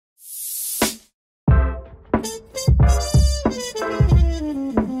Hey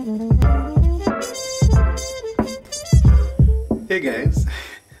guys,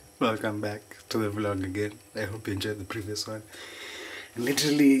 welcome back to the vlog again. I hope you enjoyed the previous one. And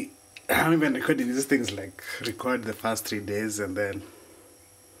literally, I'm even recording these things like record the first 3 days and then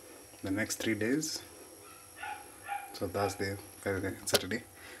the next 3 days. So Thursday, Friday, and Saturday.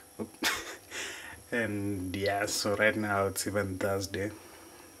 And yeah, so right now it's even Thursday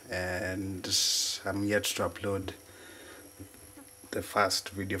and I'm yet to upload the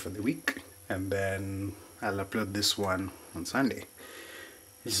first video for the week, and then I'll upload this one on Sunday.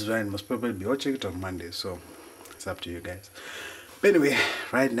 This is why I must probably be watching it on Monday, so it's up to you guys. But anyway,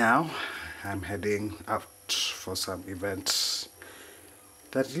 right now I'm heading out for some events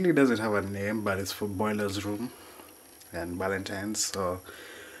that really doesn't have a name, but it's for Boiler's Room and Valentine's. So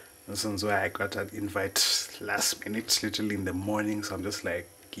this one's where I got an invite last minute, literally in the morning. So I'm just like,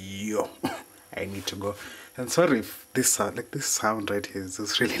 yo, I need to go. And sorry if this sound, this sound right here is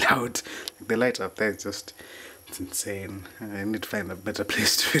just really loud. Like the light up there is just, it's insane. I need to find a better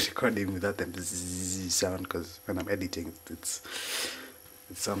place to be recording without the sound, because when I'm editing, it's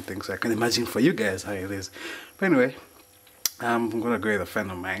something. So I can imagine for you guys how it is. But anyway, I'm gonna go with a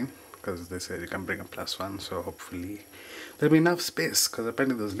friend of mine because they said you can bring a +1. So hopefully there'll be enough space, because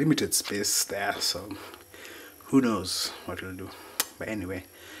apparently there's limited space there. So who knows what we'll do. But anyway,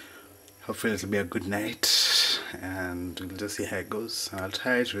 hopefully it'll be a good night and we'll just see how it goes. I'll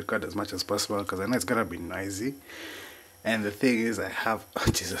try to record as much as possible because I know it's gonna be noisy. And the thing is, I have, oh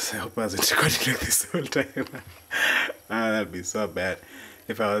Jesus, I hope I wasn't recording like this the whole time. That'd be so bad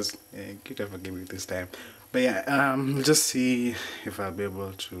if I was. Could have forgive me this time. But yeah, we'll just see if I'll be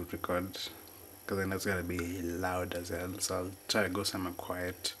able to record, because I know it's gonna be loud as hell. So I'll try to go somewhere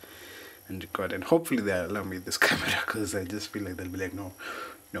quiet and record, and hopefully they'll allow me this camera, because I just feel like they'll be like, no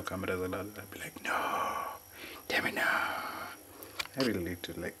cameras allowed. I'll be like, no, damn it, no. I really need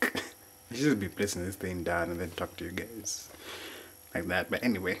to, like, I should be placing this thing down and then talk to you guys like that. But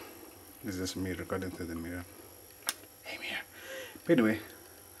anyway, this is just me recording through the mirror. Hey mirror. But anyway,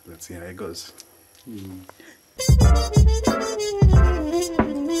 let's see how it goes.